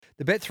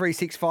The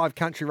Bet365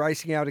 Country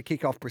Racing Hour to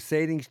kick off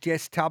proceedings.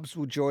 Jess Tubbs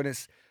will join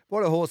us.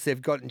 What a horse they've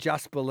got in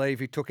Just Believe,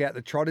 who took out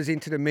the Trotters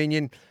into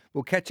Dominion.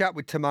 We'll catch up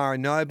with Tamara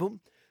Noble.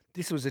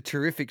 This was a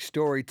terrific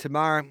story.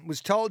 Tamara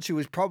was told she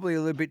was probably a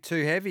little bit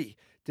too heavy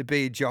to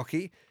be a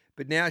jockey,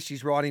 but now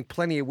she's riding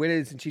plenty of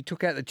winners, and she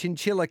took out the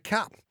Chinchilla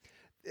Cup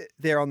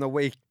there on the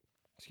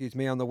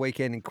on the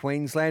weekend in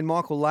Queensland.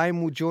 Michael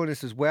Lane will join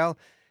us as well.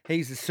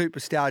 He's a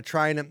superstar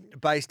trainer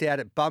based out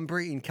at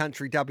Bunbury in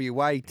country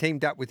WA. He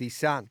teamed up with his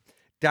son,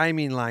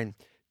 Damien Lane,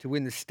 to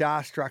win the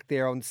Starstruck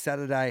there on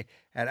Saturday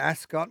at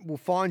Ascot. We'll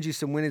find you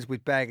some winners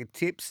with Bag of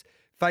Tips.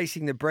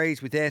 Facing the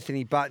Breeze with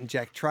Anthony Butt and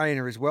Jack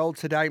Trainer as well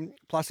today,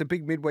 plus a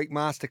big midweek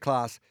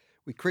masterclass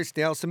with Chris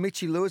Nelson.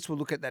 Mitchie Lewis will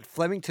look at that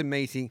Flemington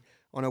meeting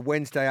on a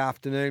Wednesday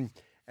afternoon,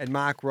 and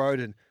Mark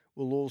Roden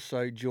will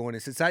also join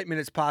us. It's 8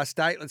 minutes past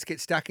 8. Let's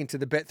get stuck into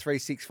the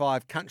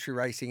Bet365 Country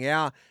Racing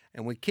Hour,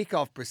 and we kick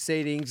off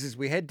proceedings as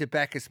we head to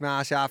Bacchus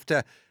Marsh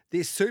after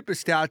this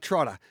superstar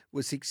trotter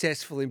was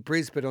successful in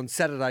Brisbane on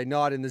Saturday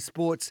night in the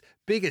sport's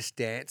biggest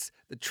dance,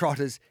 the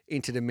Trotters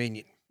into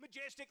Dominion.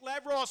 Majestic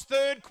Lavros,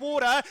 third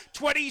quarter,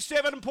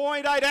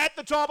 27.8 at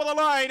the top of the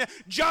lane.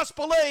 Just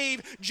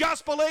Believe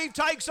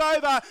takes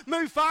over.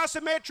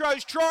 Mufasa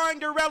Metro's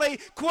trying to rally.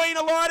 Queen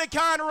Elida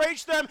can't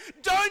reach them.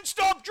 Don't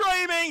stop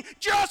dreaming,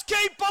 just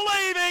keep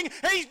believing.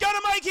 He's going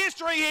to make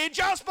history here.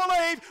 Just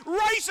Believe,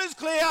 race is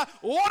clear.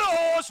 What a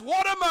horse,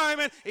 what a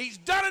moment. He's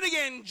done it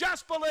again.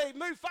 Just Believe,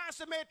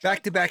 Mufasa Metro.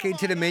 Back to back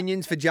into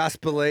Dominions for Just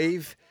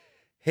Believe.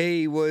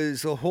 He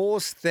was a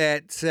horse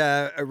that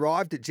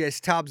arrived at Jess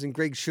Tubbs and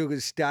Greg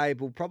Sugar's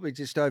stable probably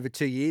just over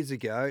 2 years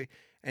ago.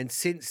 And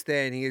since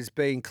then, he has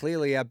been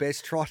clearly our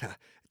best trotter.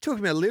 It took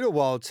him a little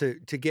while to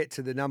get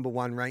to the number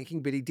one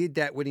ranking, but he did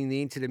that winning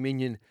the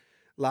Inter-Dominion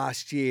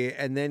last year,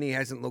 and then he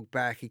hasn't looked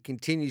back. He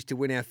continues to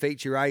win our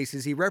feature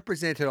races. He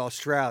represented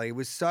Australia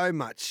with so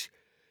much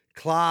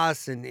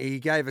class, and he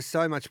gave us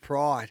so much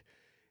pride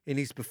in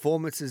his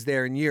performances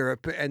there in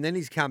Europe, and then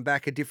he's come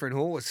back a different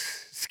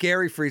horse.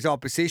 Scary for his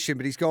opposition,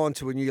 but he's gone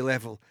to a new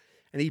level.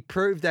 And he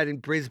proved that in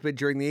Brisbane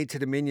during the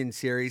Inter-Dominion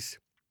series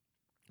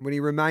when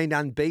he remained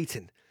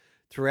unbeaten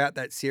throughout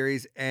that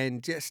series.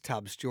 And Jess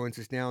Tubbs joins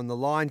us now on the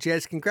line.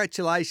 Jess,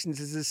 congratulations.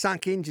 Has it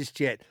sunk in just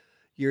yet?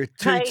 You're a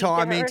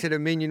two-time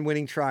Inter-Dominion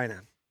winning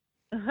trainer.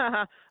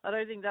 I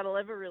don't think that'll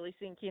ever really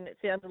sink in. It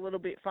sounds a little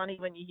bit funny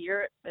when you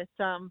hear it, but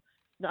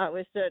no,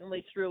 we're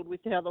certainly thrilled with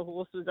how the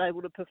horse was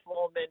able to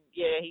perform, and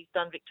yeah, he's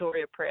done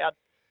Victoria proud.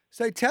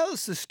 So tell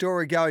us the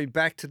story going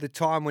back to the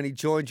time when he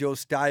joined your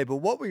stable.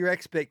 What were your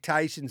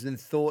expectations and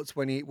thoughts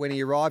when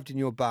he arrived in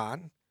your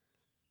barn?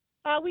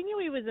 We knew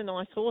he was a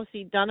nice horse.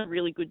 He'd done a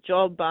really good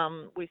job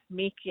with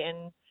Mick,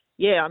 and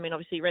yeah, I mean,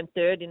 obviously he ran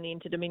third in the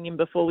Inter-Dominion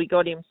before we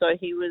got him, so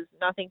he was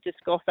nothing to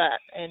scoff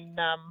at. And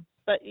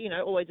but you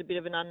know, always a bit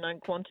of an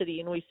unknown quantity,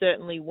 and we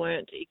certainly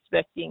weren't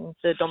expecting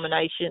the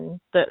domination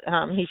that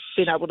he's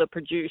been able to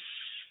produce.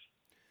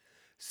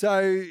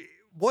 So,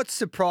 what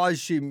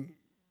surprised you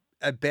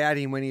about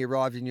him when he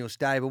arrived in your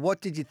stable? What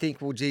did you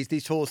think? Well, geez,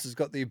 this horse has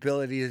got the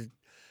ability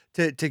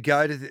to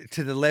go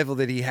to the level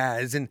that he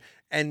has,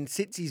 and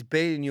since he's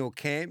been in your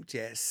camp,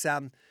 Jess,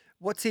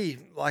 what's he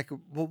like?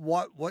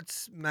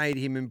 What's made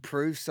him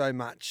improve so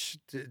much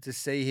to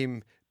see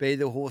him be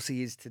the horse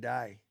he is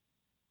today?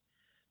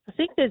 I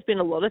think there's been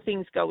a lot of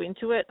things go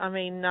into it. I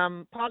mean,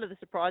 part of the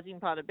surprising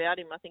part about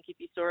him, I think if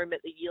you saw him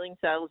at the yearling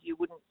sales, you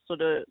wouldn't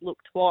sort of look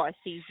twice.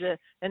 He's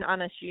an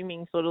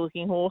unassuming sort of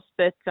looking horse,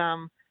 but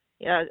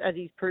yeah, as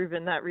he's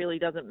proven, that really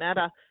doesn't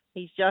matter.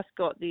 He's just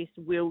got this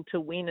will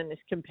to win and this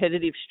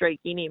competitive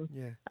streak in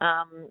him,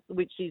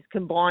 which is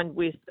combined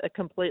with a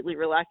completely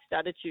relaxed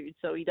attitude.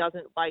 So he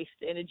doesn't waste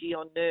energy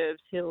on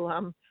nerves.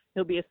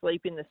 He'll be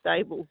asleep in the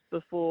stables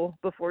before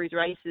his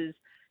races,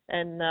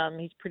 and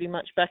he's pretty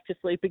much back to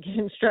sleep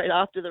again straight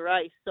after the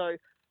race. So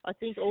I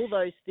think all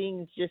those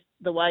things, just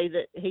the way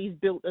that he's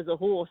built as a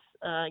horse,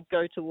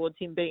 go towards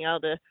him being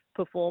able to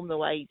perform the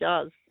way he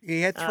does.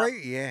 He had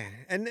three,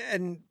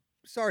 and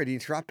sorry to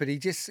interrupt, but he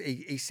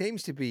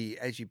seems to be,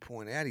 as you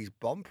point out, he's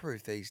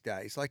bomb-proof these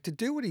days. Like, to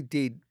do what he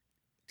did,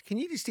 can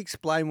you just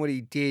explain what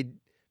he did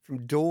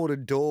from door to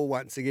door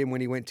once again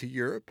when he went to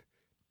Europe?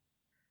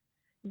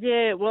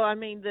 Yeah, well, I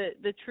mean,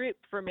 the trip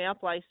from our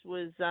place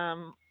was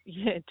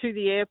to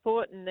the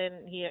airport, and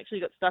then he actually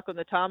got stuck on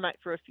the tarmac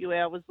for a few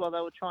hours while they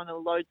were trying to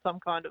load some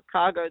kind of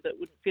cargo that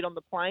wouldn't fit on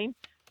the plane.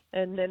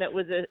 And then it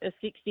was a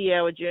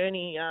 60-hour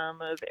journey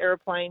of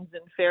aeroplanes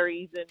and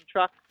ferries and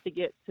trucks to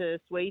get to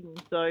Sweden.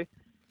 So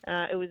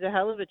it was a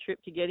hell of a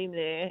trip to get him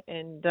there.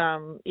 And,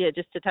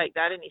 just to take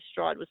that in his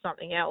stride was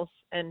something else.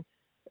 And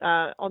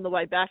on the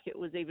way back, it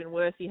was even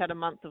worse. He had a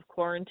month of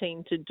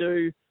quarantine to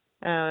do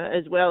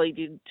as well. He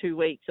did 2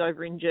 weeks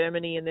over in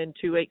Germany and then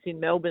 2 weeks in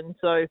Melbourne.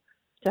 So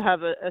to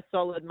have a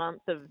solid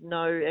month of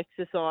no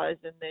exercise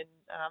and then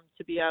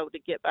to be able to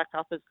get back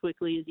up as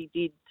quickly as he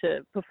did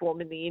to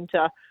perform in the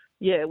Inter,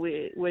 yeah,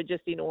 we're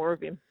just in awe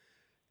of him.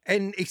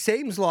 And it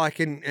seems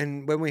like,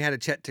 and when we had a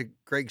chat to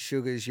Greg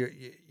Sugars, your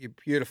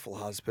beautiful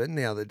husband,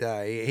 the other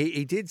day,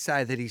 he did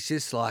say that he's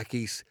just like,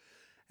 he's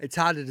it's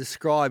hard to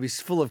describe.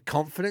 He's full of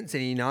confidence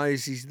and he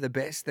knows he's the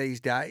best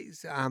these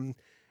days.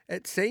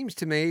 It seems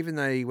to me, even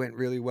though he went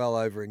really well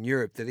over in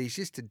Europe, that he's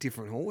just a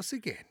different horse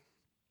again.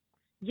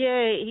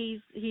 Yeah,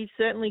 he's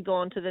certainly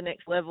gone to the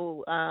next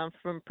level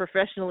from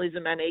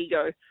professionalism and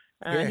ego.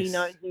 He Yes.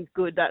 knows he's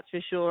good, that's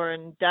for sure.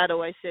 And Dad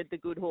always said the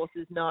good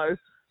horses know.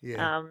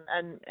 Yeah.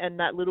 And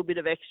that little bit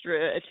of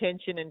extra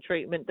attention and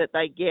treatment that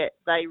they get,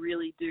 they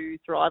really do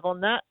thrive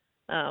on that.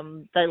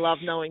 They love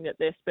knowing that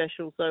they're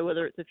special. So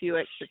whether it's a few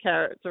extra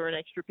carrots or an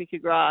extra pick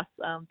of grass,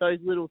 those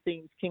little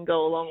things can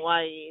go a long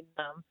way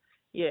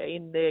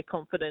in their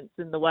confidence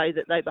and the way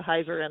that they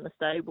behave around the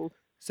stables.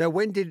 So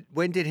when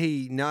did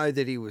he know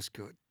that he was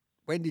good?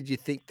 When did you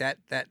think that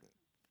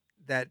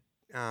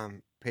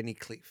penny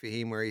clicked for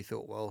him, where he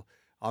thought, well,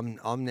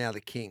 I'm now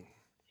the king?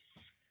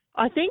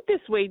 I think the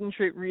Sweden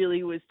trip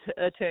really was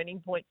a turning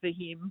point for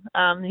him.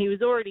 He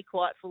was already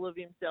quite full of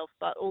himself,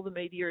 but all the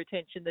media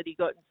attention that he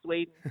got in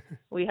Sweden,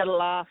 we had a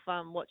laugh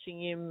watching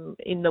him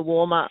in the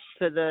warm-up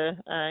for the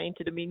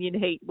Inter-Dominion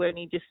heat when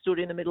he just stood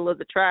in the middle of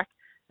the track,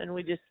 and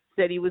we just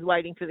said he was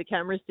waiting for the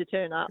cameras to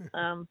turn up.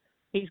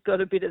 He's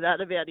got a bit of that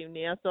about him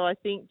now, so I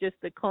think just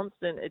the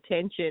constant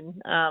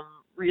attention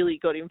really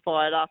got him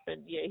fired up,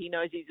 and yeah, he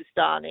knows he's a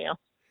star now.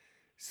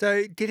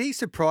 So did he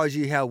surprise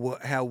you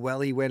how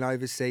well he went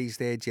overseas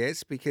there,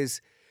 Jess?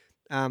 Because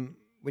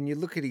when you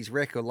look at his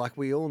record, like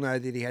we all know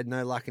that he had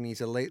no luck in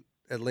his elite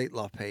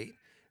lop heat,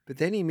 but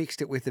then he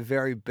mixed it with the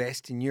very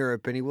best in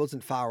Europe and he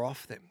wasn't far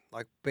off them,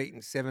 like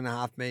beating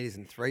 7.5 metres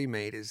and 3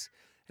 metres.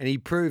 And he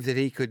proved that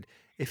he could,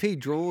 if he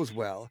draws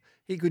well,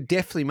 he could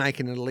definitely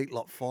make an elite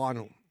lot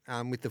final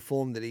with the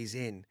form that he's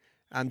in.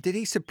 Did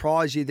he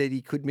surprise you that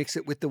he could mix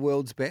it with the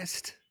world's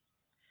best?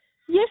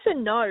 Yes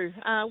and no.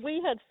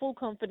 We had full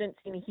confidence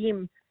in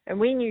him and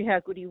we knew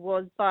how good he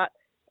was, but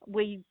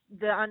the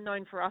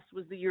unknown for us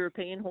was the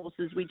European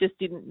horses. We just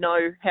didn't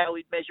know how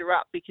he'd measure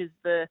up because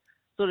the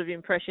sort of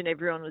impression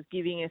everyone was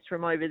giving us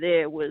from over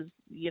there was,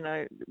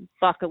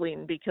 buckle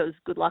in because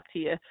good luck to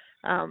you.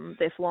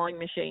 They're flying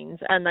machines,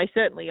 and they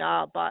certainly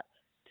are, but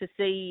to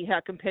see how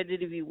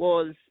competitive he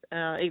was,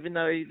 even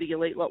though the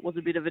elite lot was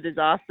a bit of a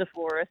disaster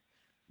for us,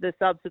 the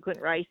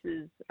subsequent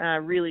races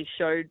really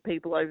showed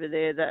people over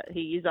there that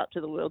he is up to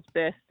the world's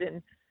best.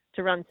 And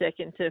to run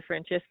second to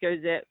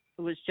Francesco Zep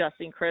was just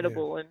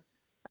incredible. Yeah.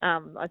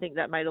 And I think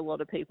that made a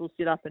lot of people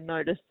sit up and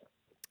notice.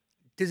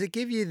 Does it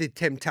give you the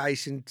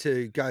temptation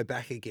to go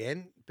back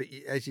again? But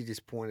as you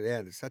just pointed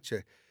out, it's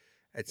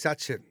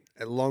such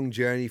a long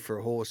journey for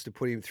a horse to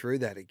put him through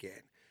that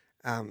again.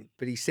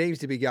 But he seems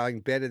to be going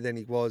better than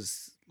he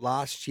was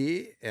last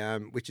year,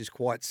 which is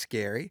quite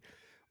scary.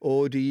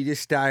 Or do you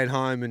just stay at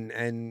home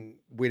and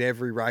win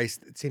every race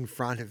that's in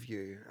front of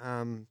you?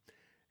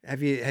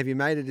 Have you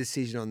made a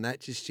decision on that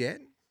just yet?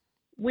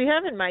 We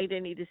haven't made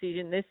any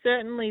decision. There's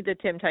certainly the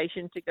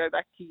temptation to go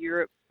back to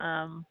Europe.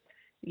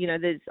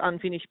 There's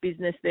unfinished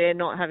business there.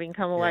 Not having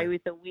come away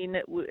with a win,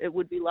 it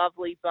would be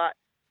lovely, but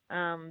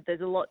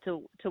there's a lot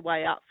to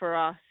weigh up for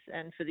us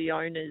and for the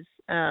owners.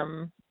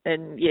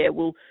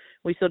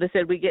 We sort of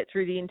said we get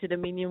through the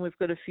Inter-Dominion. We've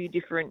got a few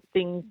different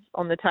things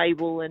on the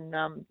table, and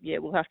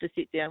we'll have to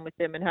sit down with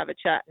them and have a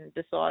chat and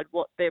decide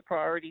what their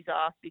priorities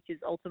are, because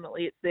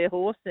ultimately it's their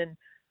horse and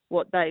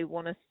what they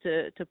want us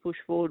to push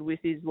forward with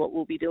is what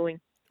we'll be doing.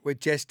 With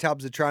Jess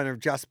Tubbs, the trainer of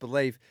Just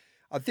Believe,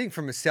 I think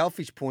from a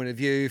selfish point of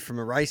view, from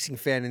a racing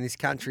fan in this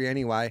country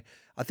anyway,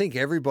 I think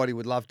everybody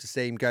would love to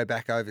see him go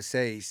back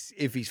overseas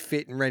if he's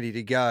fit and ready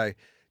to go,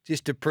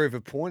 just to prove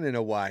a point in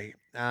a way.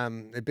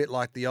 A bit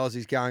like the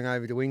Aussies going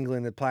over to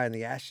England and playing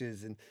the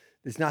Ashes, and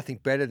there's nothing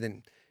better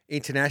than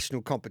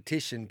international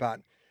competition, but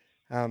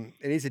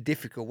it is a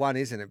difficult one,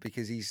 isn't it?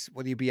 Because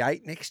will he be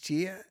 8 next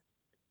year?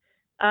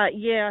 I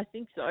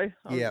think so.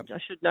 Yeah. I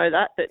should know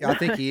that. But I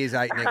think he is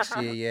 8 next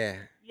year, yeah.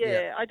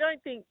 Yeah, I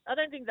don't think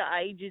the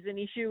age is an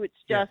issue. It's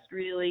just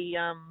really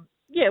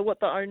what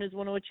the owners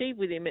want to achieve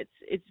with him.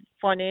 It's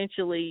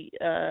financially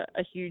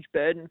a huge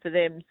burden for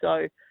them,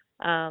 so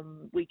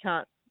we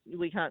can't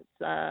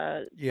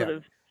sort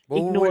of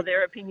ignore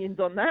their opinions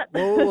on that.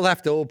 Well, we'll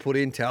have to all put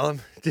in, tell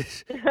them.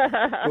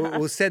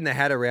 We'll send the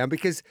hat around,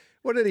 because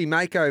what did he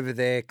make over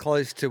there?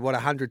 Close to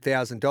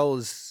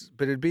 $100,000,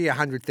 but it'd be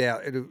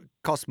 $100,000. It'd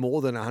cost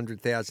more than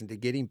 $100,000 to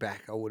get him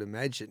back, I would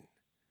imagine.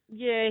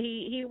 Yeah,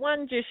 he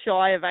won just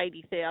shy of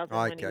 80,000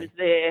 when he was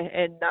there,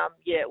 and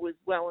it was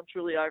well and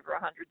truly over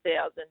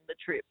 100,000 the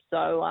trip.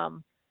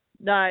 So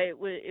no,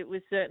 it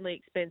was certainly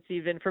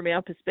expensive, and from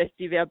our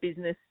perspective, our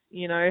business,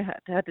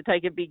 had to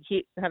take a big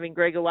hit having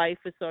Greg away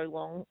for so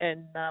long,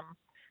 and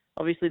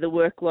obviously the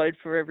workload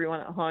for everyone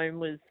at home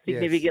was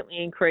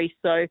significantly increased.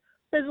 So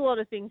there's a lot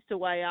of things to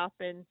weigh up,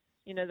 and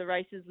the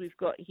races we've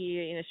got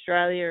here in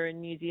Australia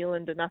and New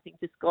Zealand are nothing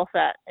to scoff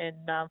at, and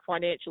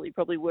financially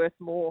probably worth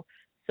more.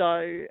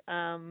 So,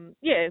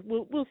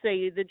 we'll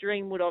see. The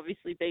dream would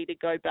obviously be to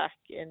go back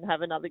and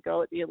have another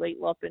go at the elite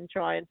lop and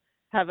try and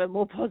have a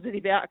more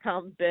positive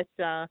outcome, but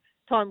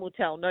time will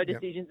tell. No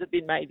decisions have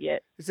been made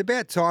yet. It's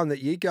about time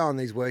that you go on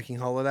these working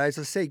holidays.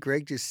 I see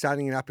Greg just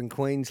sunning it up in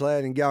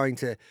Queensland and going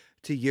to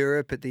to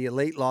Europe at the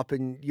Elite Lop,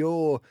 and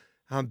you're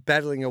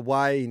battling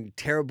away in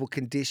terrible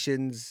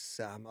conditions.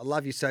 I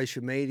love your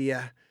social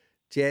media,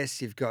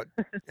 Jess. You've got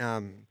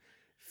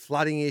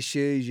flooding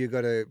issues. You've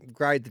got to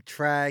grade the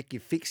track.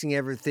 You're fixing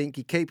everything.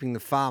 You're keeping the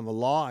farm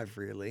alive,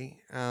 really.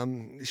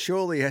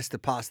 Surely has to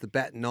pass the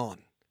baton on.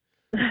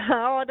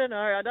 Oh, I don't know.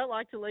 I don't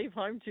like to leave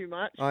home too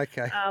much.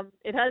 Okay.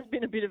 It has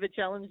been a bit of a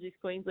challenge, this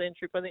Queensland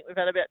trip. I think we've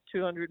had about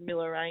 200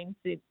 mil of rain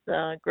since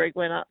Greg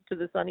went up to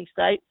the sunny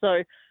state.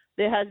 So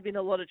there has been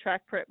a lot of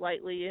track prep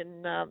lately,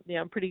 and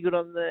I'm pretty good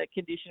on the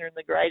conditioner and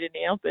the grader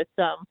now. But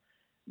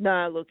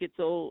no, look, it's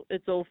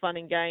all fun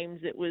and games.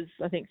 It was,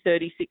 I think,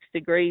 36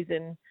 degrees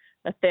and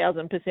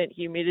 1,000%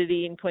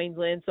 humidity in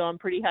Queensland. So I'm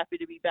pretty happy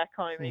to be back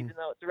home, even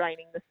though it's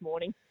raining this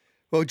morning.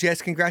 Well,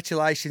 Jess,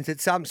 congratulations.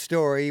 It's some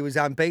story. He was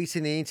unbeaten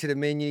in the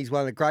Inter-Dominion. He's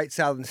won a Great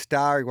Southern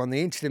Star. He won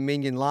the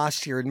Inter-Dominion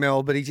last year in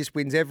Melbourne. He just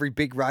wins every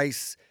big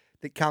race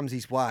that comes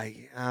his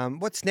way.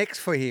 What's next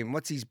for him?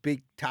 What's his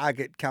big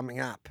target coming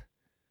up?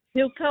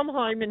 He'll come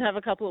home and have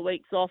a couple of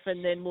weeks off,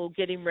 and then we'll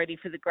get him ready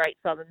for the Great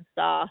Southern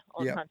Star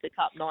on Hunter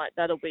Cup night.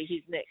 That'll be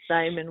his next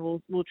aim, and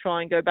we'll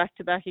try and go back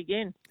to back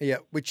again. Yeah,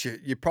 which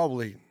you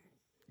probably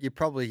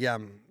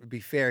would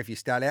be fair if you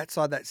start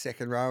outside that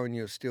second row and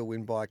you'll still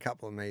win by a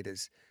couple of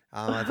metres.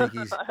 I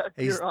think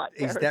he's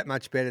that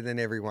much better than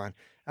everyone.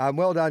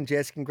 Well done,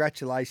 Jess.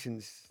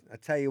 Congratulations. I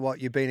tell you what,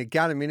 you've been a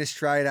gun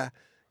administrator.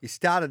 You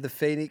started the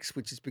Phoenix,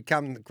 which has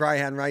become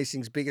Greyhound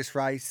Racing's biggest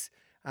race,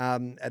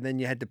 and then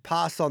you had to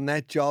pass on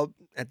that job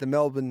at the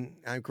Melbourne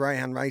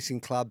Greyhound Racing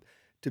Club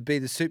to be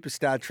the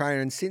superstar trainer.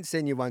 And since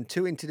then, you won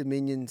 2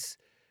 Inter-Dominions,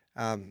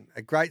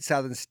 a Great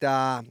Southern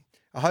Star,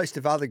 a host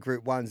of other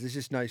Group 1s. There's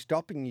just no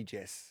stopping you,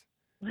 Jess.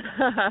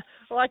 I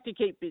like to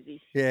keep busy.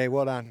 Yeah,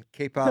 well done.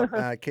 Keep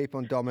up. Keep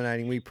on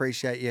dominating. We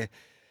appreciate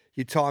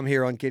your time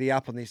here on Giddy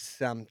Up on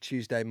this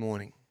Tuesday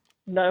morning.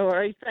 No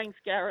worries. Thanks,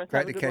 Gareth.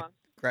 Have a good one.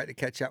 Great to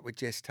catch up with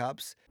Jess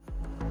Tubbs.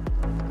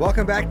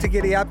 Welcome back to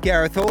Giddy Up.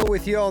 Gareth Hall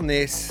with you on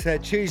this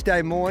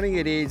Tuesday morning.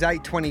 It is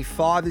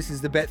 8:25. This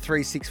is the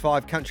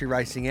Bet365 Country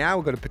Racing Hour.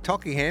 We've got a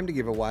Pawtucky ham to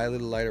give away a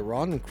little later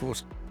on. Of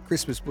course,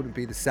 Christmas wouldn't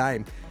be the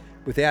same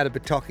without a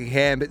Pawtucky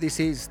ham, but this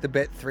is the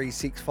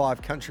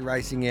Bet365 Country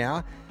Racing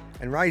Hour.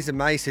 And Razor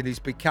Mason, who's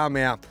become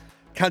our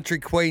Country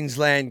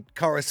Queensland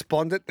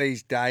correspondent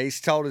these days,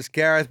 told us,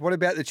 Gareth, what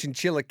about the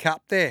Chinchilla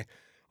Cup there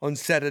on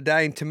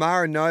Saturday? And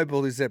Tamara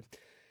Noble is a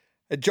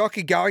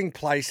jockey going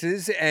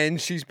places, and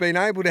she's been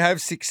able to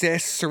have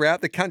success throughout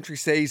the country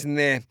season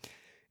there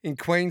in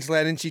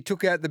Queensland. And she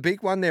took out the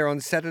big one there on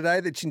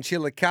Saturday, the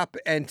Chinchilla Cup.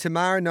 And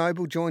Tamara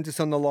Noble joins us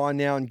on the line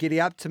now on Giddy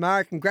Up.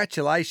 Tamara,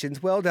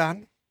 congratulations. Well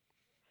done.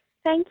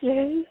 Thank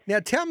you. Now,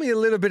 tell me a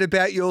little bit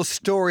about your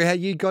story, how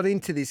you got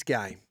into this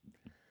game.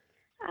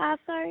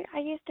 So I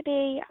used to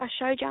be a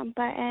show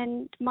jumper,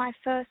 and my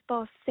first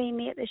boss seen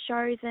me at the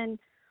shows and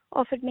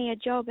offered me a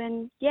job,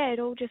 and it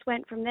all just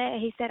went from there.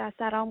 He said I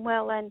sat on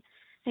well, and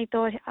he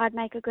thought I'd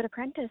make a good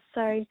apprentice,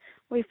 so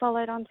we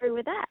followed on through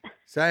with that.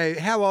 So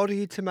how old are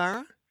you,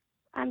 Tamara?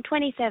 I'm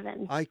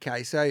 27.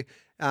 Okay, so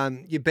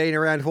you've been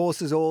around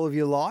horses all of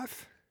your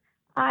life?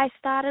 I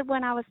started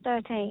when I was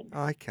 13.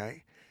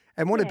 Okay.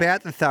 And what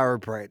about the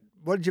thoroughbred?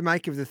 What did you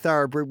make of the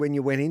thoroughbred when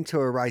you went into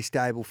a race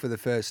stable for the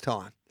first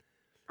time?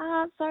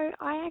 So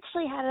I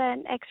actually had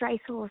an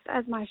ex-race horse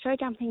as my show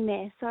jumping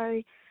mare,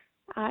 so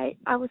I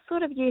was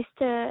sort of used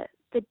to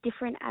the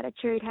different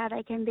attitude, how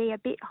they can be a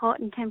bit hot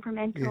and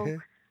temperamental. Yeah.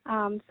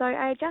 So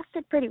I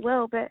adjusted pretty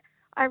well, but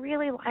I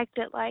really liked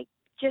it, like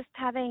just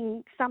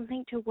having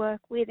something to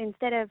work with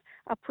instead of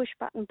a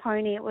push-button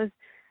pony. It was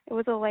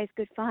always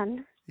good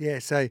fun. Yeah,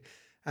 so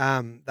they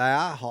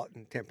are hot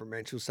and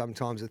temperamental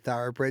sometimes, a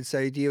thoroughbred.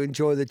 So do you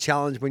enjoy the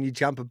challenge when you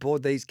jump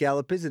aboard these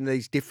gallopers and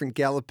these different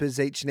gallopers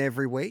each and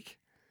every week?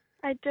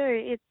 I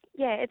do.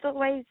 It's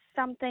always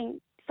something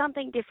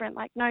different.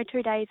 Like no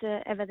 2 days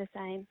are ever the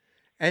same.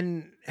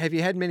 And have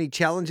you had many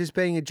challenges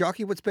being a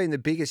jockey? What's been the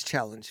biggest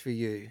challenge for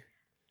you?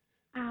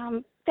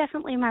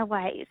 Definitely my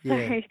weight. So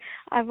Yeah.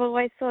 I've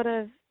always sort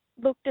of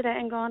looked at it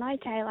and gone,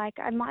 okay, like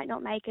I might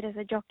not make it as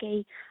a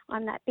jockey.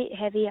 I'm that bit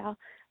heavier,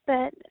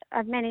 but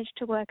I've managed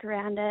to work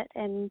around it,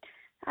 and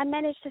I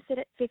managed to sit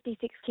at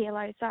 56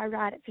 kilos, so I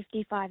ride at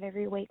 55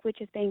 every week, which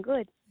has been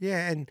good.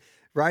 Yeah, and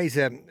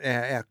Razor,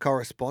 our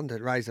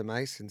correspondent, Razor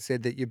Mason,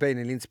 said that you've been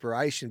an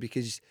inspiration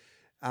because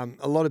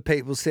a lot of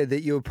people said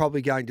that you were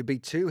probably going to be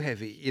too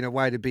heavy in a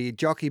way to be a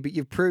jockey, but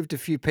you've proved a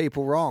few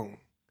people wrong.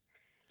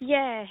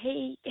 Yeah,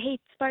 he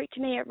spoke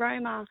to me at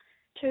Roma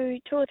two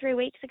or 3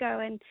 weeks ago,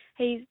 and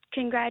he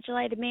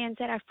congratulated me and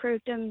said I've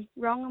proved him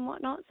wrong and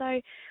whatnot. So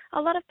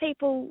a lot of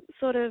people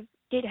sort of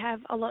did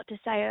have a lot to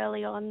say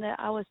early on that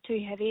I was too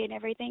heavy and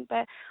everything,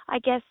 but I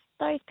guess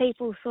those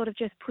people sort of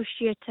just push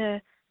you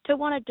to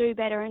want to do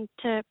better and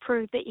to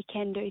prove that you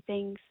can do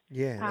things,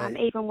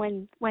 even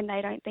when they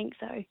don't think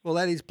so. Well,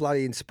 that is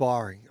bloody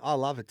inspiring. I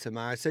love it,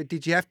 Tamara. So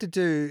did you have to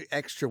do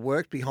extra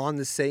work behind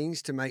the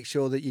scenes to make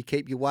sure that you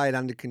keep your weight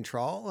under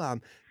control?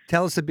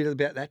 Tell us a bit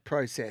about that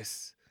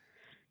process.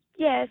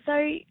 Yeah, so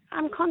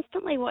I'm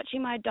constantly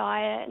watching my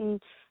diet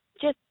and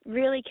just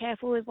really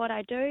careful with what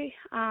I do.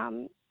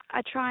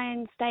 I try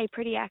and stay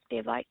pretty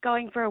active, like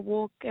going for a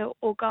walk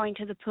or going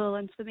to the pool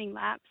and swimming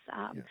laps.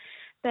 Yeah.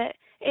 But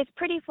it's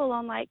pretty full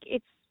on. Like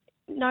it's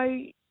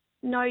no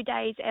no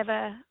days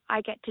ever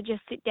I get to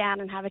just sit down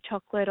and have a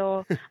chocolate,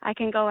 or I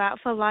can go out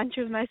for lunch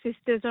with my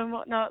sisters and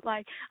whatnot.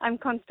 Like I'm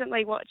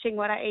constantly watching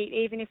what I eat,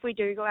 even if we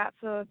do go out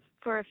for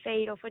a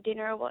feed or for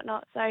dinner or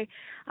whatnot. So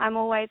I'm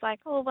always like,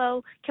 oh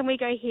well, can we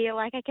go here?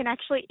 Like I can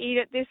actually eat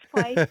at this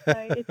place.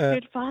 So it's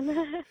good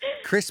fun.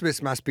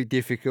 Christmas must be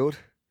difficult.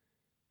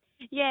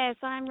 Yeah,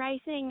 so I'm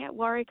racing at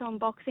Warwick on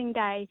Boxing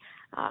Day.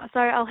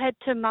 So I'll head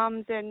to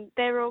Mum's and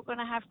they're all going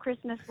to have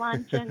Christmas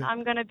lunch and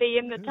I'm going to be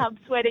in the tub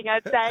sweating,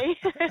 I'd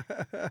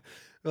say.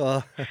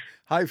 Well,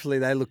 hopefully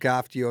they look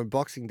after you on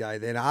Boxing Day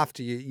then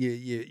after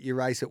you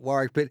race at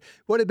Warwick. But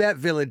what about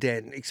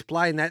Villadenne?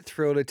 Explain that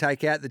thrill to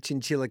take out the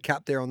Chinchilla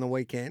Cup there on the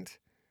weekend.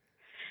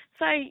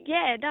 So,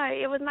 yeah, no,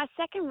 it was my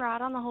second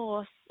ride on the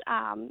horse.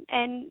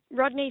 And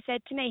Rodney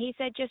said to me, he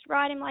said, just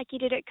ride him like you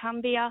did at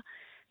Cumbia.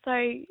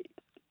 So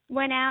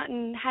went out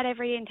and had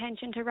every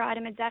intention to ride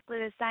him exactly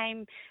the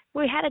same.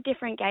 We had a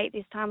different gate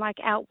this time, like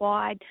out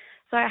wide.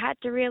 So I had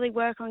to really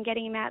work on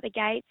getting him out the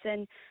gates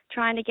and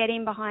trying to get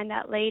him behind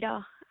that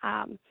leader.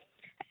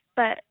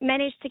 But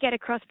managed to get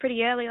across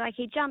pretty early. Like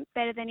he jumped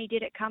better than he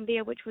did at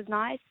Cumbia, which was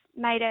nice.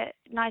 Made it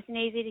nice and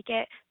easy to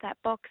get that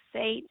box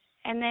seat.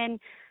 And then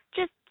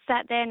just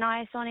sat there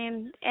nice on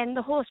him. And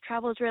the horse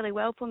travels really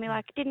well for me.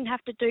 Like didn't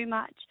have to do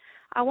much.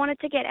 I wanted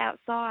to get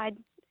outside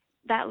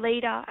that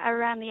leader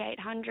around the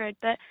 800,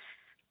 but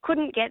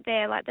couldn't get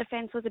there. Like the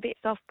fence was a bit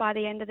soft by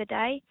the end of the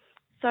day.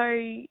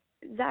 So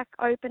Zach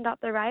opened up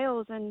the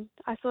rails and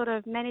I sort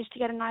of managed to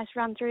get a nice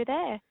run through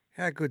there.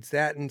 How good's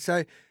that? And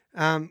so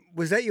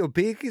was that your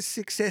biggest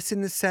success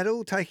in the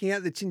saddle, taking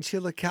out the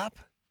Chinchilla Cup?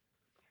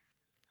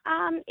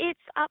 It's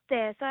up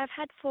there. So I've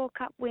had 4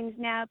 cup wins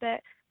now,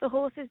 but the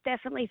horse is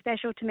definitely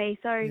special to me.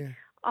 So Yeah.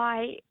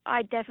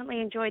 I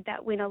definitely enjoyed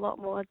that win a lot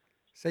more.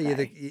 So you're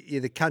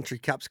the Country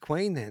Cup's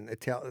queen then,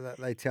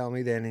 they tell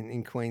me then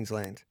in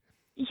Queensland.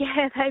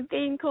 Yeah, they've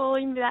been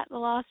calling me that the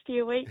last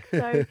few weeks.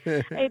 So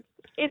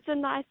it's a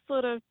nice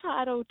sort of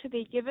title to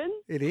be given.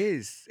 It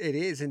is.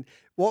 And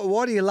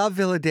why do you love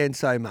Villadenne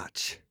so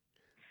much?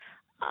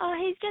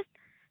 Oh,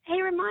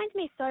 he reminds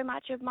me so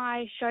much of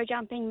my show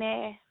jumping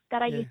mare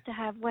that I used to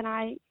have when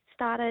I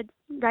started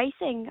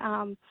racing.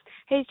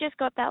 He's just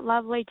got that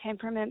lovely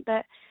temperament,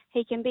 but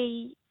he can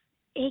be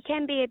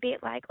a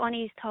bit like on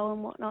his toe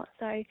and whatnot.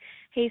 So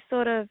he's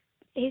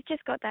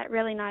just got that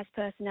really nice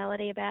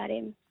personality about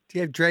him. Do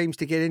you have dreams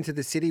to get into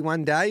the city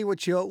one day?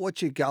 What's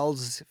your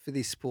goals for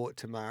this sport,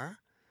 Tamara?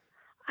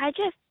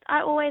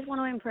 I always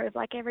want to improve.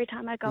 Like every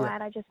time I go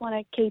out, I just want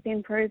to keep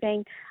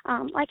improving.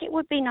 Like it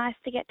would be nice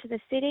to get to the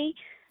city,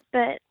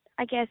 but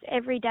I guess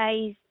every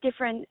day is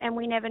different and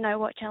we never know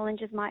what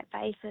challenges might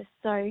face us.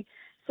 So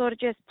sort of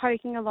just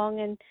poking along,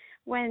 and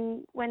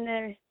when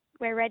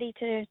we're ready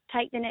to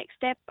take the next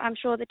step, I'm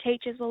sure the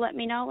teachers will let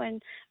me know,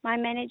 and my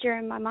manager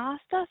and my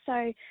master.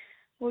 So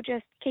we'll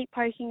just keep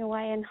poking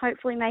away and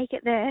hopefully make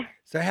it there.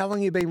 So how long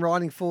have you been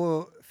riding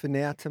for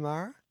now,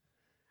 Tamara?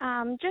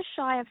 Just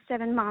shy of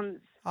 7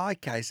 months.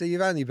 Okay, so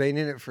you've only been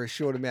in it for a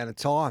short amount of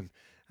time.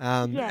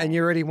 And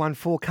you already won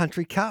 4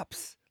 Country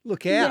Cups.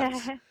 Look out.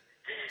 Yeah.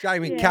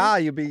 Jamie Carr,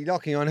 you'll be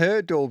knocking on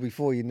her door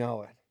before you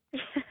know it.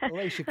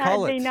 Alicia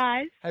Collins. That'd be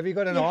nice. Have you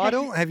got an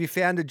idol? Have you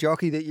found a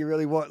jockey that you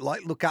really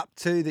look up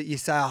to, that you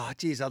say, oh,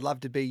 geez, I'd love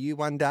to be you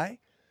one day?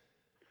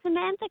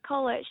 Samantha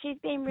Collett, she's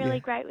been really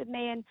great with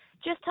me, and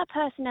just her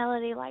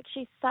personality, like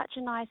she's such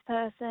a nice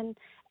person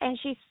and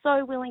she's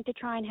so willing to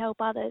try and help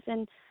others,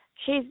 and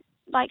she's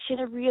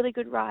a really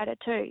good rider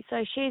too.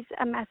 So she's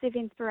a massive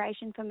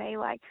inspiration for me.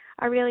 Like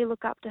I really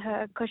look up to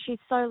her because she's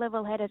so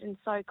level-headed and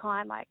so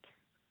kind. Like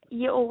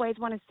you always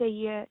want to see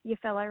your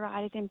fellow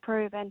riders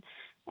improve, and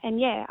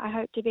yeah, I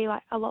hope to be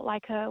like a lot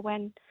like her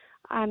when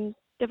I'm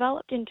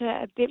developed into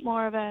a bit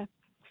more of a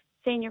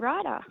senior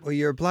rider. Well,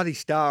 you're a bloody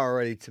star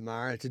already,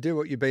 Tamara. To do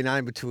what you've been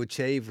able to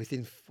achieve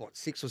within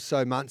 6 or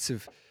so months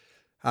of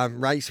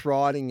race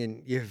riding,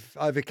 and you've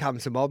overcome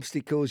some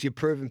obstacles. You've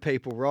proven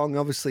people wrong.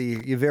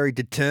 Obviously, you're very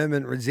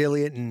determined,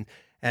 resilient,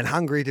 and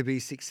hungry to be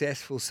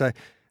successful. So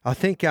I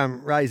think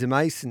Razor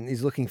Mason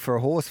is looking for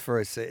a horse for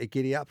us, a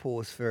giddy-up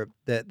horse for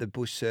the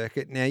Bush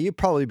Circuit. Now, you'll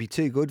probably be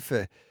too good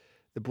for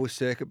the Bush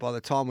Circuit by the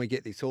time we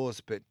get this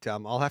horse, but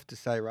I'll have to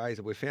say,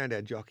 Razor, we found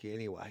our jockey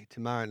anyway.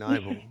 Tamara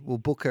Noble. We'll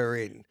book her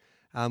in.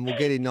 We'll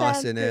get in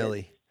nice and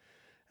early.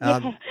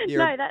 No,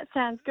 that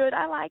sounds good.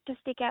 I like to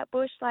stick out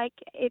bush. Like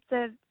it's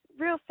a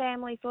real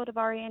family sort of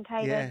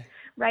orientated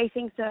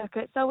racing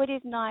circuit, so it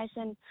is nice,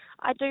 and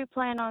I do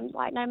plan on,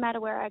 like, no matter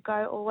where I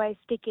go, always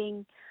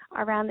sticking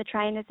around the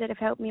trainers that have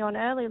helped me on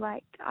early.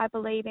 Like I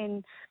believe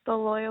in the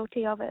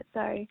loyalty of it,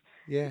 so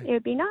it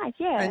would be nice.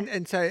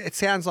 And so it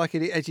sounds like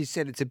it, as you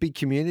said, it's a big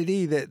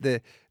community,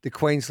 the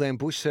Queensland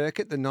Bush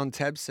Circuit, the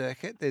non-tab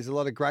circuit. There's a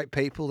lot of great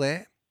people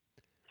there.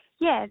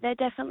 Yeah, there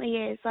definitely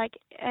is. Like,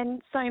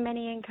 and so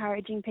many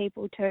encouraging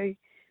people too.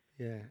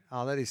 Yeah.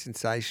 Oh, that is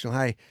sensational.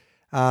 Hey,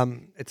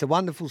 it's a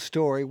wonderful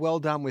story. Well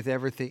done with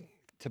everything.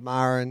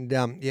 Tamara,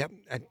 and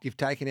you've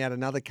taken out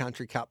another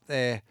country cup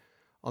there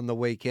on the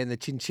weekend, the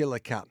Chinchilla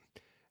Cup.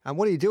 And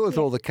what do you do with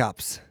all the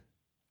cups?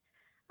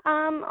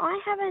 I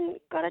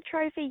haven't got a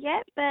trophy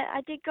yet, but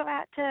I did go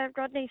out to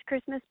Rodney's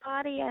Christmas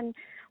party and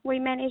we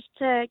managed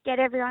to get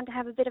everyone to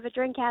have a bit of a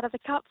drink out of the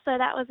cup, so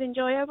that was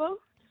enjoyable.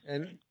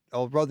 And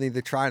Rodney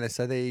the trainer,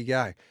 so there you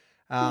go.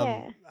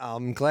 Yeah.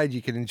 I'm glad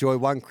you can enjoy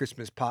one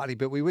Christmas party,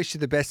 but we wish you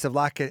the best of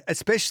luck,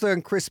 especially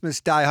on Christmas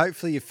Day.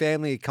 Hopefully your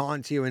family are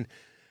kind to you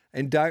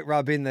and don't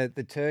rub in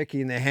the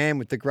turkey and the ham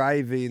with the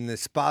gravy and the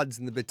spuds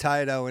and the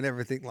potato and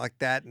everything like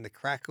that and the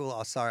crackle.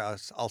 Oh, sorry,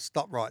 I'll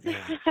stop right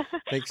now.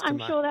 Thanks, I'm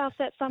Tamara. sure they'll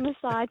set some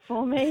aside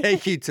for me.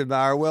 Thank you,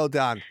 Tamara. Well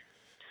done.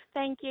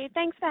 Thank you.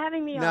 Thanks for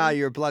having me on. No,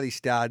 you're a bloody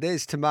star.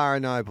 There's Tamara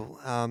Noble.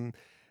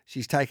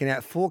 She's taken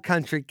out 4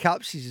 country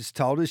cups. She just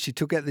told us she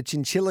took out the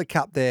Chinchilla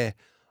Cup there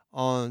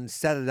on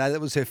Saturday.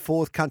 That was her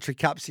 4th country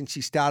cup since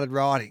she started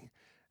riding.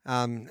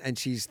 And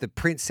she's the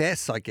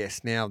princess, I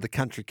guess, now of the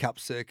country cup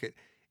circuit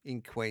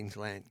in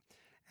Queensland.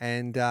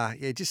 And,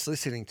 just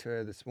listening to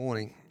her this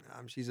morning,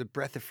 she's a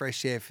breath of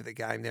fresh air for the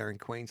game there in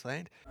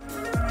Queensland.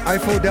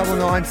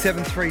 0499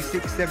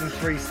 736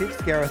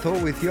 736. Gareth Hall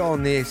with you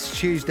on this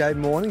Tuesday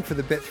morning for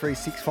the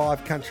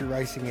Bet365 Country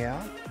Racing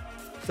Hour.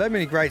 So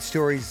many great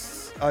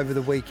stories over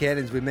the weekend,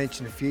 as we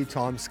mentioned a few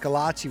times.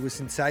 Scalacci was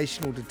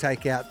sensational to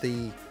take out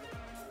the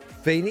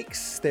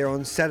Phoenix there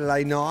on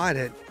Saturday night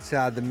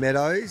at the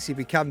Meadows. He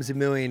becomes a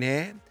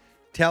millionaire.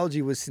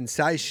 Talgi was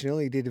sensational.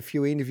 He did a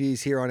few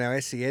interviews here on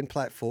our SEN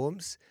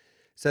platforms.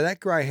 So that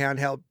greyhound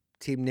helped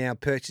him now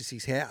purchase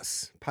his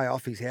house, pay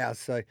off his house.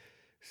 So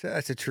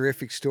that's a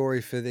terrific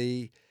story for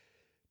the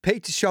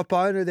pizza shop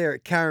owner there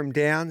at Carrum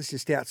Downs,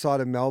 just outside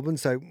of Melbourne.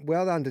 So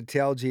well done to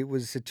Talgi. It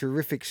was a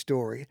terrific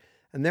story.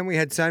 And then we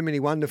had so many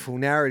wonderful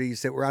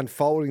narratives that were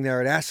unfolding there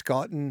at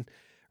Ascot, and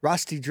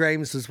Rusty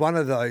Dreams was one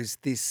of those.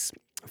 This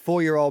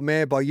 4-year-old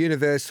mare by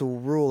Universal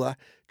Ruler,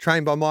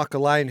 trained by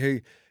Michael Lane,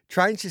 who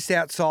trains just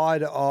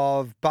outside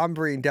of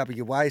Bunbury in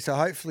WA. So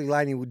hopefully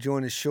Laney will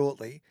join us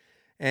shortly.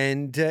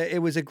 And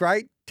it was a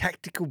great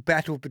tactical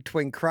battle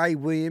between Craig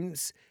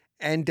Williams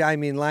and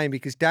Damien Lane,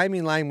 because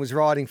Damien Lane was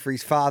riding for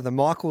his father,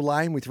 Michael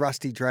Lane, with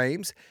Rusty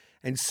Dreams,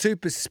 and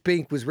Super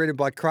Spink was ridden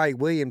by Craig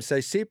Williams.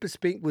 So Super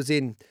Spink was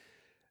in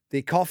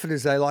the coffin,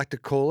 as they like to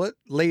call it,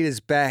 leaders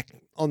back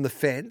on the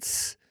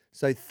fence.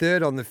 So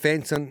third on the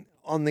fence. And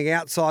on the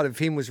outside of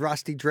him was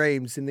Rusty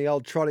Dreams. In the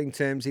old trotting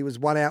terms, he was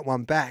one out,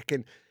 one back.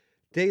 And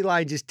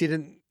D-Lane just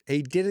didn't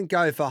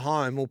go for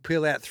home or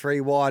peel out 3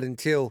 wide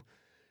until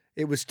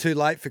it was too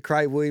late for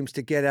Craig Williams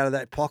to get out of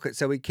that pocket.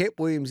 So he kept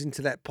Williams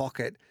into that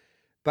pocket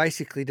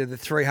basically to the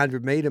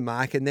 300-metre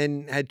mark, and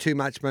then had too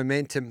much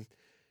momentum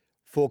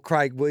for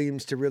Craig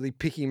Williams to really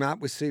pick him up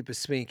with Super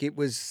Spink. It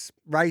was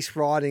race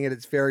riding at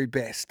its very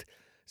best.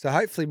 So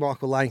hopefully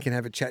Michael Lane can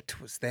have a chat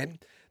to us then.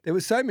 There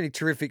were so many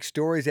terrific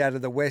stories out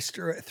of the West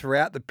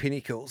throughout the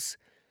Pinnacles.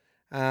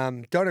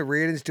 Donna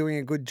Reardon's doing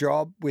a good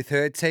job with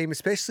her team,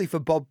 especially for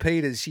Bob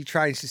Peters. She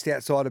trains just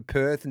outside of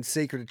Perth, and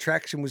Secret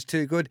Attraction was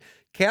too good.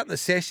 Count the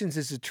Sessions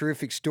is a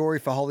terrific story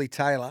for Holly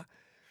Taylor.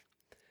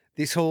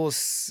 This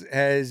horse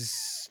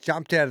has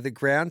jumped out of the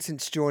ground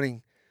since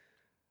joining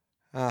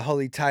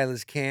Holly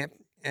Taylor's camp.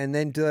 And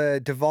then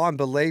Divine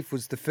Belief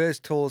was the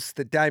first horse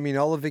that Damien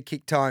Oliver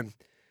kicked home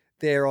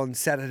there on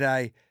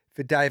Saturday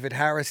for David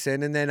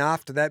Harrison. And then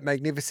after that,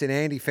 Magnificent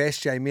Andy for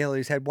SJ Miller,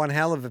 who's had one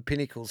hell of a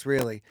Pinnacles,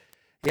 really.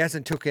 He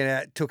hasn't took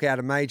out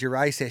a major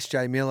race,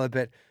 SJ Miller,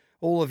 but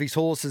all of his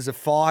horses are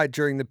fired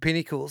during the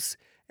Pinnacles.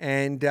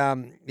 And,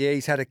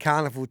 he's had a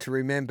carnival to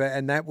remember,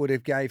 and that would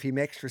have gave him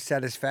extra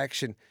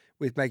satisfaction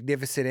with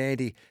Magnificent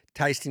Andy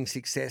tasting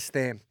success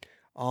there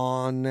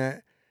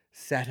on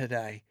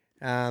Saturday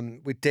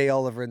with D.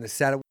 Oliver in the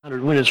saddle.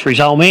 100 winners for his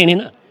old man,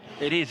 isn't it?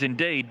 It is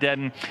indeed.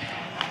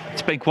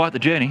 It's been quite the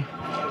journey.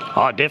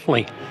 Oh,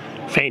 definitely.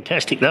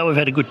 Fantastic, though. We've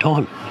had a good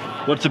time.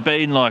 What's it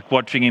been like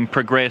watching him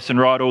progress and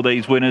ride all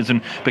these winners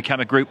and become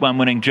a Group 1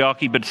 winning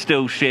jockey, but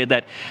still share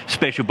that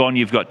special bond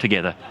you've got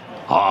together?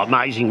 Oh,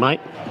 amazing, mate.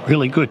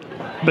 Really good.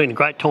 Been a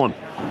great time.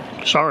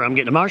 Sorry, I'm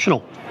getting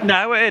emotional.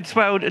 No, it's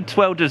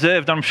well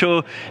deserved. I'm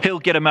sure he'll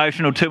get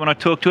emotional too when I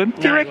talk to him.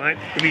 No, he won't.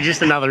 It'll be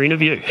just another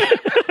interview.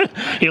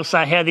 He'll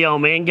say, how'd the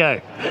old man go?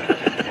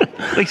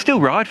 Will he still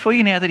ride for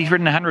you now that he's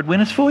ridden 100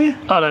 winners for you?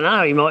 I don't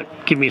know. He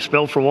might give me a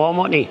spell for a while,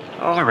 mightn't he?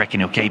 Oh, I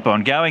reckon he'll keep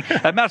on going.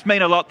 It must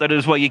mean a lot that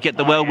as well you get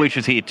the well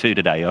wishes here too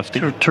today,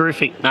 Austin.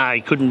 Terrific. No,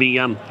 he couldn't be.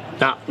 We're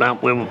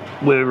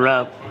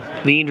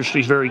the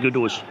industry's very good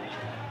to us.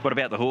 What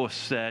about the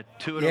horse?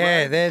 Two in a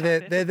Yeah, row?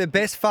 they're the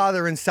best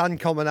father and son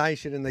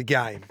combination in the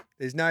game.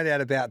 There's no doubt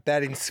about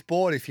that in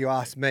sport, if you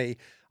ask me.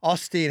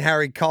 Austin and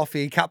Harry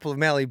Coffey, a couple of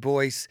Mallee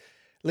boys,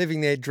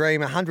 living their dream.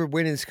 100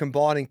 winners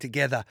combining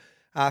together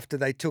after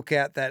they took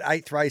out that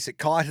 8th race at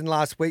Kyneton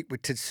last week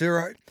with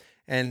Tetsuro.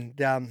 And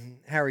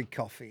Harry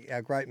Coffey,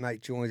 our great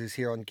mate, joins us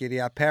here on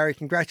Giddy Up. Harry,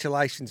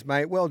 congratulations,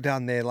 mate. Well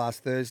done there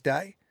last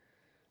Thursday.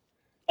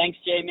 Thanks,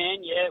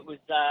 G-Man. Yeah, it was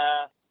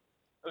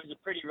a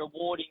pretty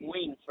rewarding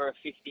win for a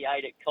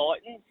 58 at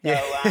Kyneton.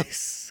 So,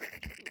 Yes.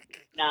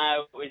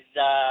 No,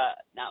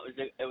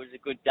 it was a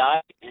good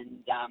day,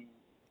 and time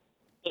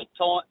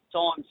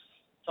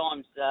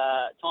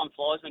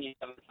flies when you're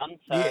having fun.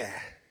 So Yeah.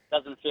 it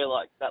doesn't feel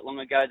like that long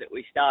ago that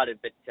we started.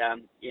 But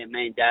me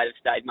and Dad have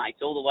stayed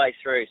mates all the way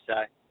through.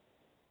 So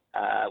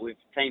we've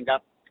teamed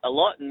up a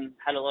lot and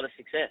had a lot of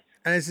success.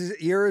 And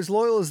you're as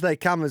loyal as they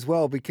come as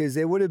well, because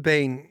there would have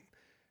been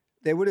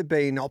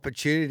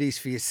opportunities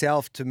for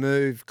yourself to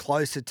move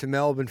closer to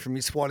Melbourne from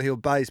your Swan Hill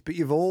base, but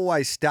you've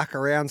always stuck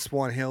around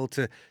Swan Hill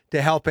to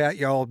help out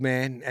your old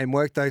man and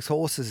work those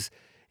horses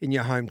in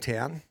your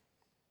hometown.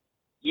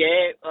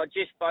 Yeah,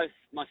 just both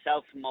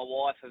myself and my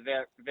wife are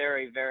very,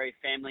 very, very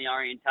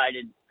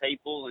family-orientated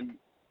people, and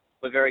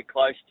we're very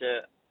close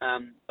to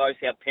both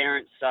our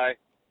parents, so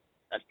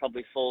that's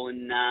probably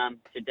fallen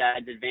to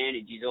Dad's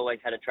advantage. He's always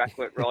had a track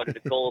work rider to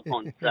call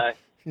upon. So,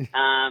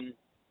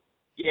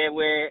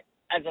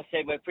 as I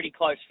said, we're pretty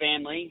close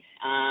family,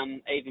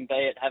 even be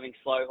it having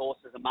slow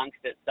horses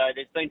amongst it. So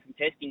there's been some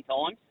testing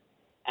times,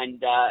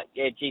 and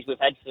we've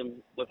had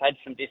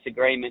some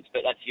disagreements,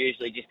 but that's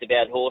usually just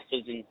about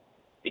horses and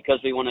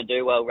because we want to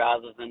do well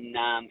rather than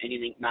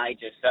anything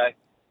major. So,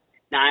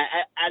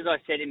 as I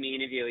said in the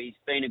interview, he's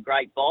been a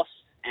great boss,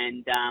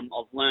 and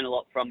I've learned a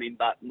lot from him.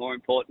 But more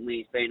importantly,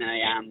 he's been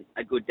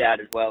a good dad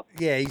as well.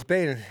 Yeah, he's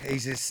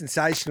a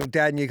sensational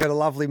dad, and you've got a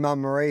lovely mum,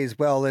 Marie, as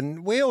well.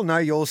 And we all know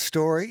your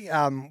story.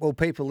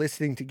 People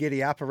listening to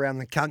Giddy Up around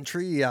the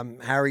country,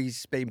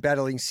 Harry's been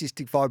battling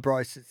cystic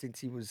fibrosis since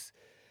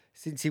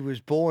he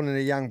was born and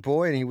a young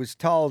boy, and he was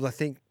told, I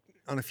think,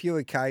 on a few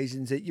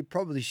occasions that you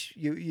probably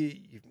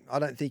I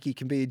don't think you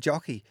can be a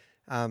jockey,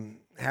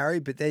 Harry.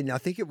 But then I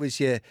think it was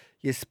your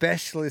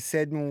specialist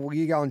said, "Well,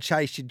 you go and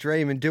chase your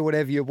dream and do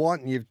whatever you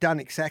want," and you've done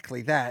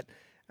exactly that.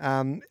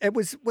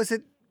 Was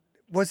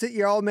it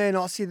your old man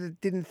Ossie that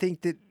didn't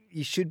think that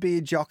you should be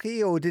a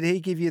jockey, or did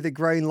he give you the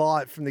green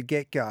light from the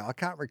get go? I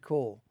can't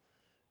recall.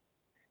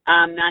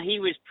 No, he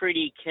was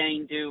pretty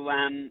keen to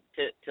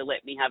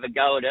let me have a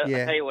go at it. Yeah.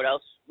 I'll tell you what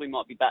else we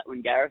might be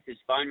battling, Gareth, is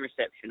phone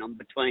reception. I'm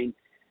between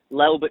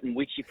Lelbert and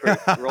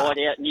Witchyproof, right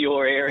out in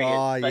your area.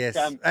 Oh, yes.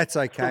 That's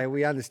okay.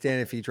 We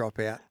understand if you drop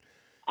out.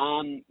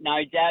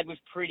 No, Dad was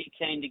pretty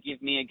keen to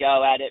give me a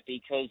go at it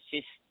because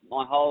just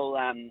my whole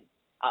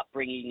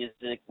upbringing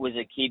was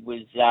a kid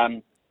was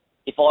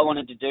if I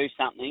wanted to do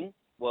something,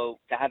 well,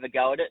 to have a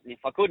go at it. And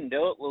if I couldn't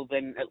do it, well,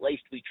 then at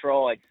least we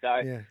tried. So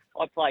Yeah.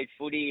 I played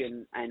footy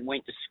and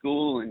went to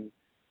school and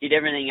did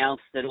everything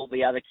else that all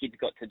the other kids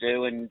got to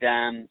do. And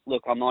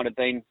look, I might have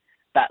been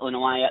battling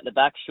away at the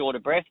back, short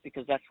of breath,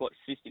 because that's what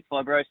cystic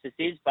fibrosis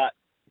is. But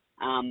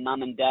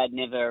Mum and Dad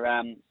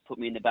never put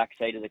me in the back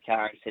seat of the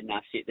car and said,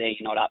 "No, sit there,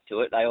 you're not up to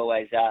it." They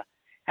always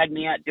had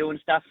me out doing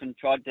stuff and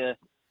tried to,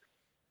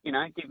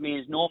 give me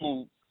as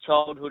normal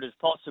childhood as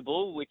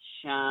possible, which,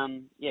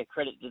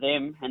 credit to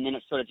them. And then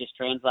it sort of just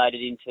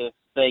translated into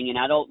being an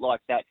adult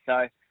like that.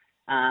 So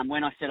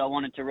when I said I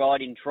wanted to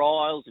ride in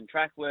trials and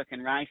track work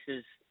and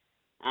races,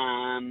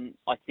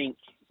 I think,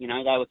 they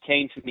were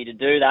keen for me to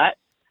do that.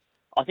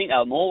 I think they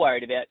were more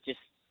worried about just,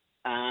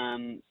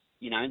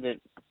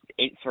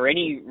 for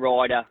any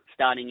rider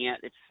starting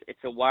out,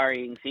 it's a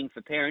worrying thing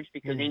for parents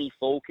because any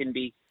fall can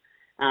be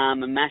a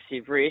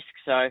massive risk.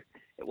 So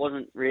it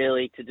wasn't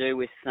really to do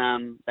with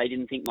they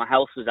didn't think my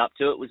health was up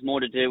to it. It was more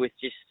to do with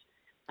just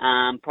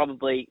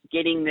probably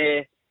getting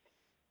their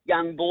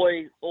young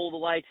boy all the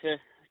way to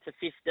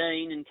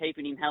 15 and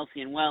keeping him healthy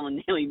and well,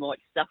 and nearly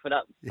might stuff it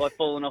up by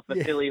falling off a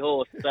filly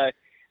horse. So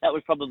that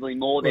was probably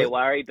more their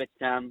worry, but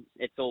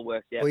it's all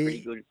worked out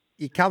pretty good.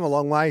 You come a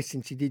long way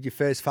since you did your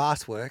first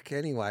fast work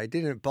anyway.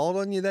 Didn't it bolt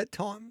on you that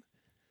time?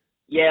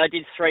 Yeah, I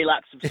did 3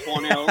 laps of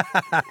Swan Hill,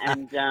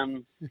 and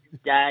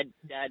Dad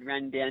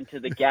ran down to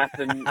the gap,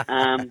 and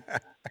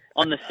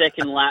on the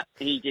second lap,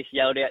 he just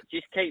yelled out,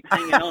 "Just keep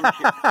hanging on,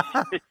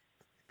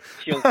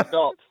 she'll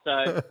stop."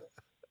 So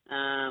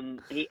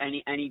he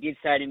did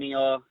say to me,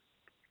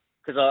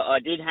 because I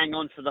did hang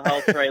on for the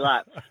whole 3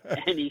 laps,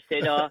 and he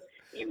said,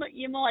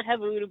 you might have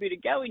a little bit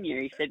of go in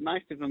you. He said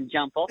most of them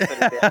jump off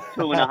at about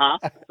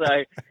 2.5.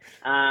 So,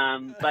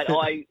 but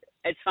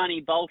it's funny,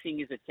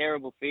 bolting is a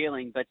terrible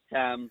feeling, but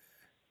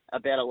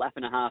about a lap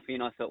and a half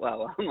in, I thought,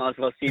 well, I might as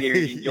well sit here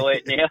and enjoy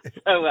it now.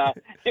 So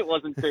it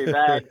wasn't too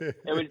bad. It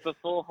was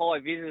before high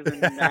visors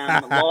and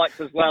lights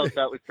as well,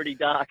 so it was pretty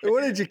dark.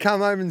 What did you come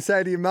home and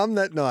say to your mum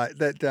that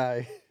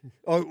day?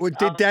 Or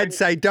did Dad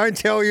say, "Don't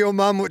tell your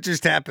mum what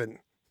just happened"?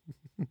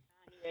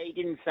 Yeah, he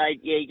didn't say.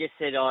 Yeah, he just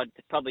said,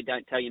 probably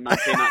don't tell your mum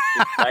too much.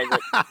 Just say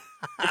that.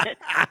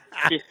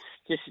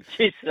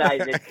 just say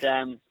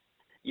that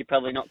you're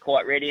probably not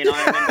quite ready." And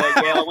I remember,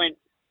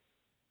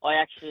 I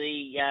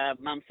actually,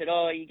 Mum said,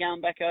 "Oh, are you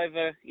going back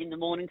over in the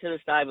morning to the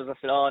stables?" I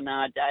said, "Oh,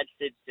 no, Dad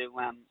said to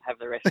have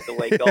the rest of the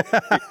week off."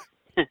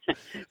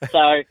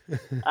 So,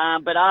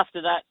 but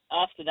after that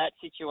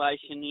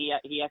situation,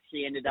 he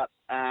actually ended up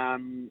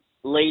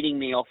leading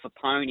me off a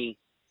pony,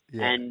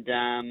 and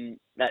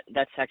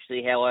that's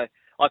actually how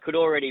I could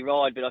already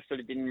ride, but I sort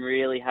of didn't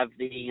really have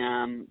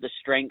the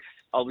strength.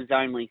 I was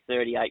only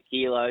 38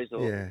 kilos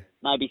or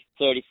maybe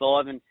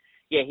 35, and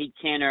he'd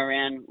canter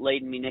around,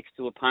 leading me next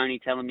to a pony,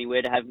 telling me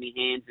where to have my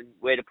hands and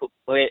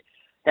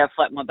how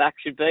flat my back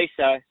should be.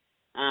 So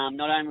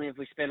not only have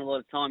we spent a lot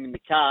of time in the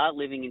car,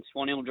 living in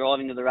Swan Hill,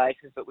 driving to the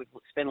races, but we've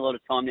spent a lot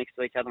of time next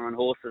to each other on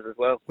horses as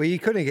well. Well, you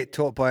couldn't get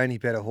taught by any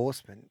better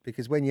horseman,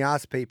 because when you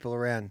ask people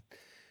around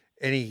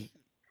any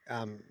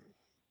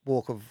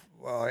walk of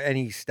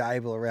any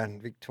stable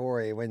around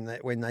Victoria,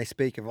 when they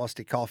speak of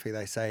Austin Coffey,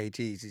 they say,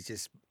 geez,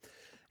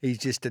 he's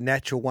just a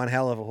natural one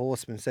hell of a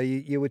horseman. So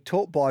you were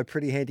taught by a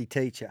pretty handy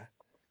teacher.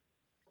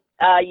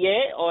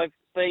 I've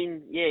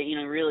been in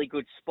a really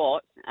good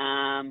spot.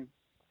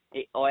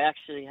 I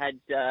actually had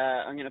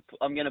I'm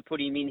gonna put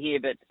him in here,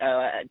 but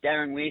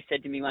Darren Weir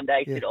said to me one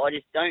day, he said, I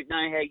just don't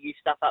know how you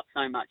stuff up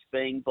so much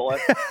being by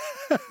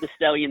the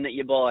stallion that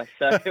you buy.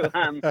 So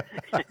the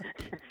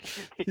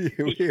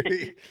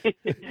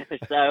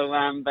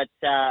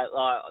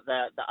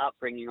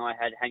upbringing I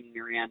had hanging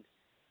around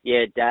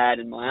Dad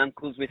and my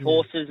uncles with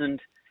horses, and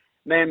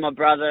me and my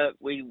brother,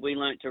 we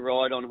learnt to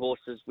ride on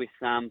horses with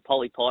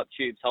poly pipe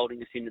tubes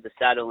holding us into the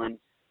saddle, and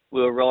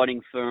we were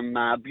riding from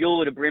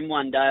Beulah to Brim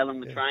one day along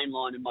the train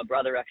line, and my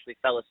brother actually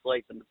fell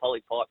asleep, and the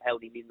poly pipe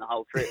held him in the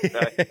whole trip. So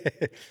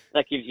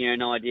that gives you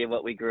an idea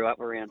what we grew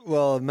up around.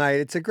 Well, mate,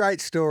 it's a great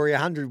story.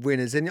 100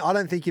 winners, and I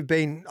don't think you've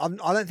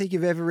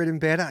ever ridden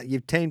better.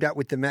 You've teamed up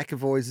with the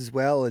McAvoys as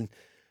well, and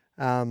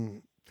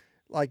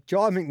like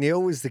Jai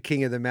McNeil was the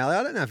king of the Mallee.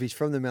 I don't know if he's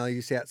from the Mallee,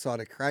 just outside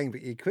of Crane,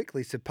 but you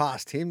quickly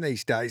surpassed him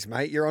these days,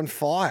 mate. You're on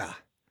fire.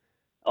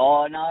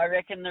 Oh no, I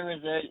reckon the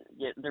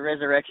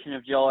resurrection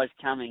of Jai's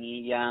coming.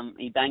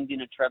 He banged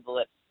in a treble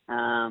at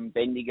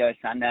Bendigo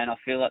Sunday, and I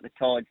feel like the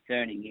tide's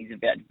turning. He's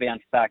about to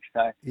bounce back.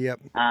 So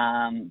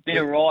bit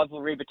of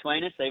rivalry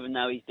between us, even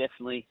though he's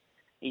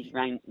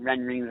ran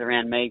rings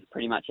around me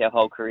pretty much our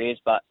whole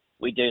careers, but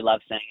we do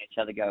love seeing each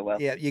other go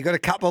well. Yeah, you got a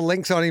couple of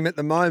links on him at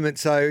the moment,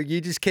 so you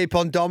just keep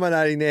on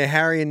dominating there,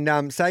 Harry,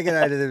 and say good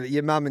day to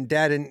your mum and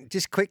dad. And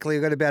just quickly,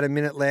 we've got about a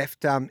minute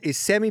left. Is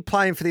Sammy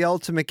playing for the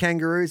Ultimate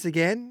Kangaroos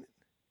again?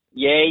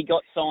 Yeah, he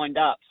got signed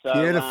up. So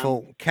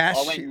beautiful. Cash,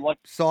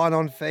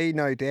 sign-on fee,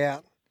 no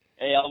doubt.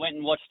 Yeah, I went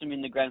and watched him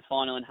in the grand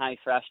final, and Hay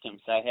thrashed him.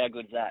 So how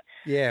good's that?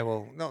 Yeah,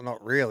 well,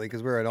 not really,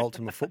 because we're an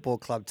Ultimate Football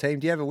Club team.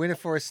 Do you have a winner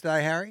for us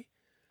today, Harry?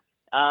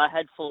 I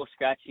had 4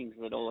 scratchings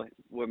that all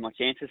were my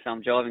chances, so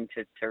I'm driving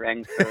to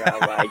Terang for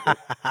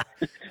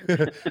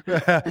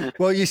wages.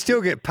 Well, you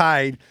still get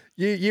paid.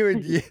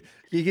 You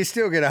can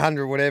still get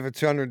 100, whatever,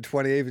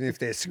 220, even if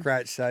they're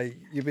scratched. So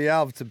you'll be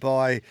able to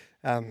buy,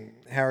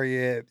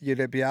 Harry,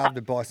 you'd be able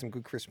to buy some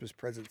good Christmas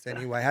presents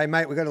anyway. Hey,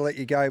 mate, we've got to let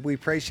you go. We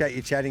appreciate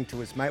you chatting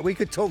to us, mate. We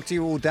could talk to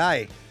you all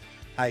day,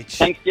 H.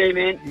 Thanks, G,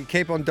 man. You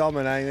keep on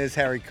dominating. There's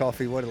Harry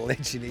Coffey. What a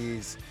legend he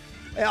is.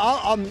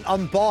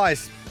 I'm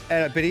biased,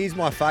 but he's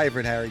my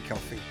favourite, Harry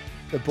Coffey,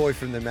 the boy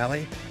from the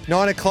Mallee.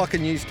 9 o'clock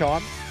in news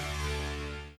time.